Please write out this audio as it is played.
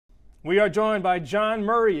We are joined by John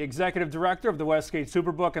Murray, Executive Director of the Westgate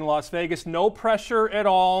Superbook in Las Vegas. No pressure at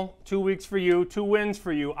all. 2 weeks for you, 2 wins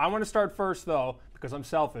for you. I want to start first, though, because I'm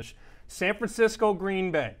selfish. San Francisco,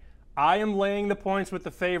 Green Bay. I am laying the points with the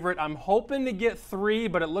favorite. I'm hoping to get 3,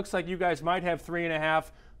 but it looks like you guys might have 3.5.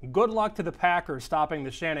 Good luck to the Packers stopping the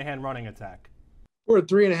Shanahan running attack. We're at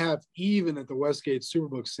 3.5 even at the Westgate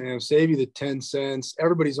Superbook, Sam. Save you the 10 cents.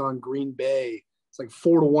 Everybody's on Green Bay. It's like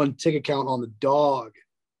 4-1 ticket count on the dog.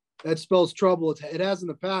 That spells trouble. It has in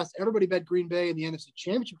the past. Everybody bet Green Bay in the NFC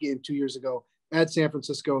Championship game 2 years ago at San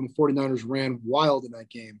Francisco, and the 49ers ran wild in that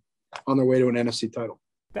game on their way to an NFC title.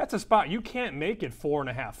 That's a spot. You can't make it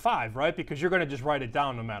 4.5, 5, right? Because you're going to just write it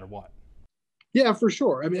down no matter what. Yeah, for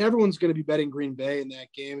sure. I mean, everyone's going to be betting Green Bay in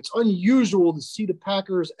that game. It's unusual to see the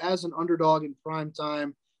Packers as an underdog in prime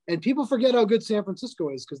time. And people forget how good San Francisco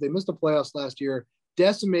is because they missed the playoffs last year,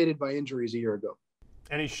 decimated by injuries a year ago.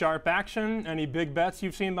 Any sharp action? Any big bets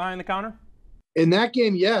you've seen behind the counter? In that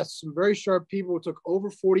game, yes. Some very sharp people took over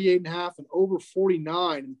 48.5 and over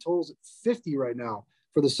 49, and totals at 50 right now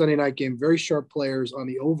for the Sunday night game. Very sharp players on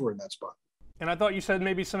the over in that spot. And I thought you said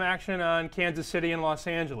maybe some action on Kansas City and Los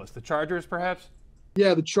Angeles. The Chargers, perhaps?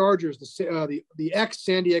 Yeah, the Chargers, the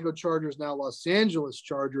ex-San Diego Chargers, now Los Angeles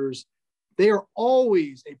Chargers. They are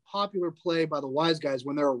always a popular play by the wise guys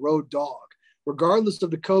when they're a road dog. Regardless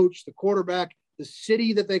of the coach, the quarterback, the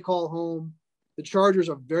city that they call home, the Chargers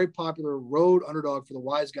are very popular road underdog for the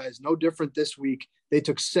wise guys. No different this week. They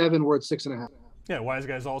took 7. We're at 6.5. Yeah, wise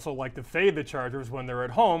guys also like to fade the Chargers when they're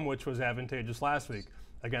at home, which was advantageous last week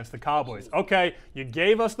against the Cowboys. Okay, you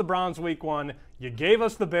gave us the Browns week 1. You gave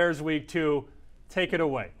us the Bears week 2. Take it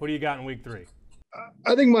away. What do you got in week 3?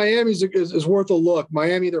 I think Miami is worth a look.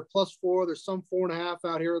 Miami, they're +4. There's some 4.5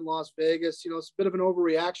 out here in Las Vegas. You know, it's a bit of an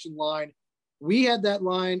overreaction line. We had that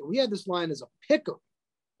line. We had this line as a pick'em,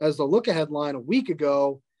 as the look-ahead line a week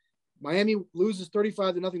ago. Miami loses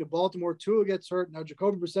 35-0 to Baltimore. Tua gets hurt. Now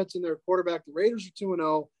Jacoby Brissett's in there at quarterback. The Raiders are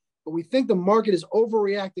 2-0, but we think the market is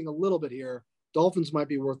overreacting a little bit here. Dolphins might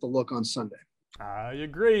be worth a look on Sunday. I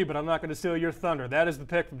agree, but I'm not going to steal your thunder. That is the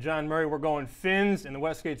pick from John Murray. We're going Fins in the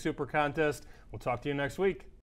Westgate Super Contest. We'll talk to you next week.